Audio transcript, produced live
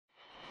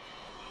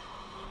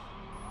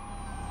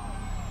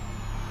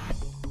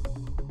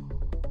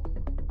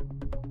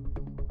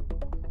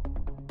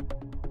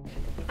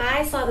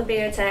I saw the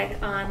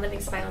BATEC on Living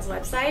Spinal's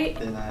website.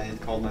 Then I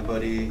had called my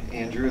buddy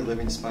Andrew at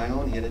Living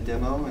Spinal, and he had a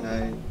demo, and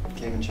I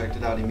came and checked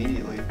it out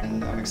immediately.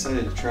 And I'm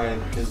excited to try it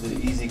because the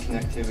easy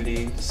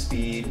connectivity, the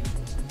speed,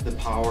 the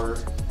power,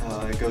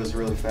 it goes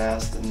really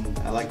fast, and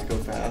I like to go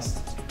fast.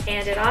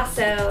 And it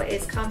also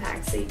is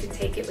compact, so you can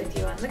take it with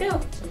you on the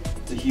go.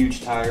 The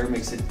huge tire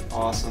makes it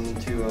awesome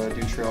to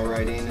do trail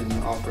riding and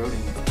off-roading.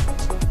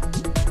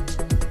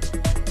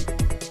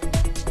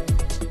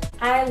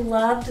 I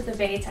loved the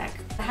BATEC.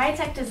 The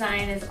high-tech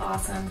design is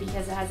awesome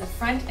because it has a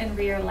front and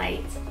rear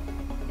light.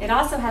 It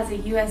also has a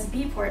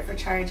USB port for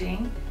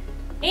charging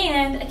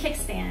and a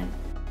kickstand.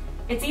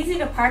 It's easy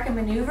to park and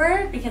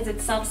maneuver because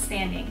it's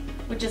self-standing,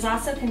 which is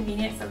also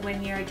convenient for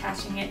when you're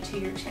attaching it to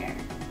your chair.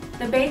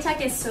 The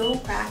BATEC is so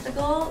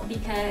practical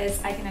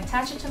because I can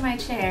attach it to my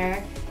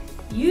chair,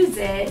 use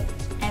it,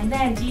 and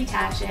then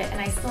detach it,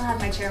 and I still have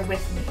my chair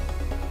with me.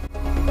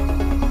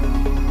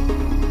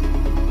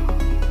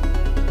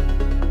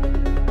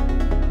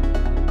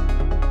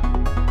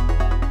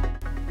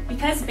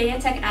 Because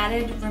BATEC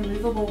added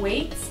removable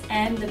weights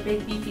and the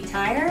big beefy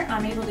tire,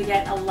 I'm able to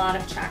get a lot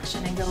of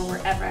traction and go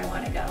wherever I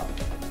want to go.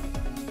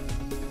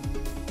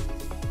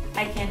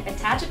 I can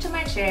attach it to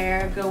my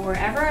chair, go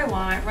wherever I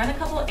want, run a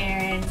couple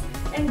errands,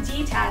 and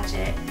detach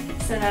it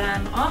so that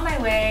I'm on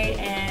my way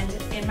and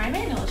in my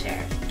manual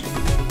chair.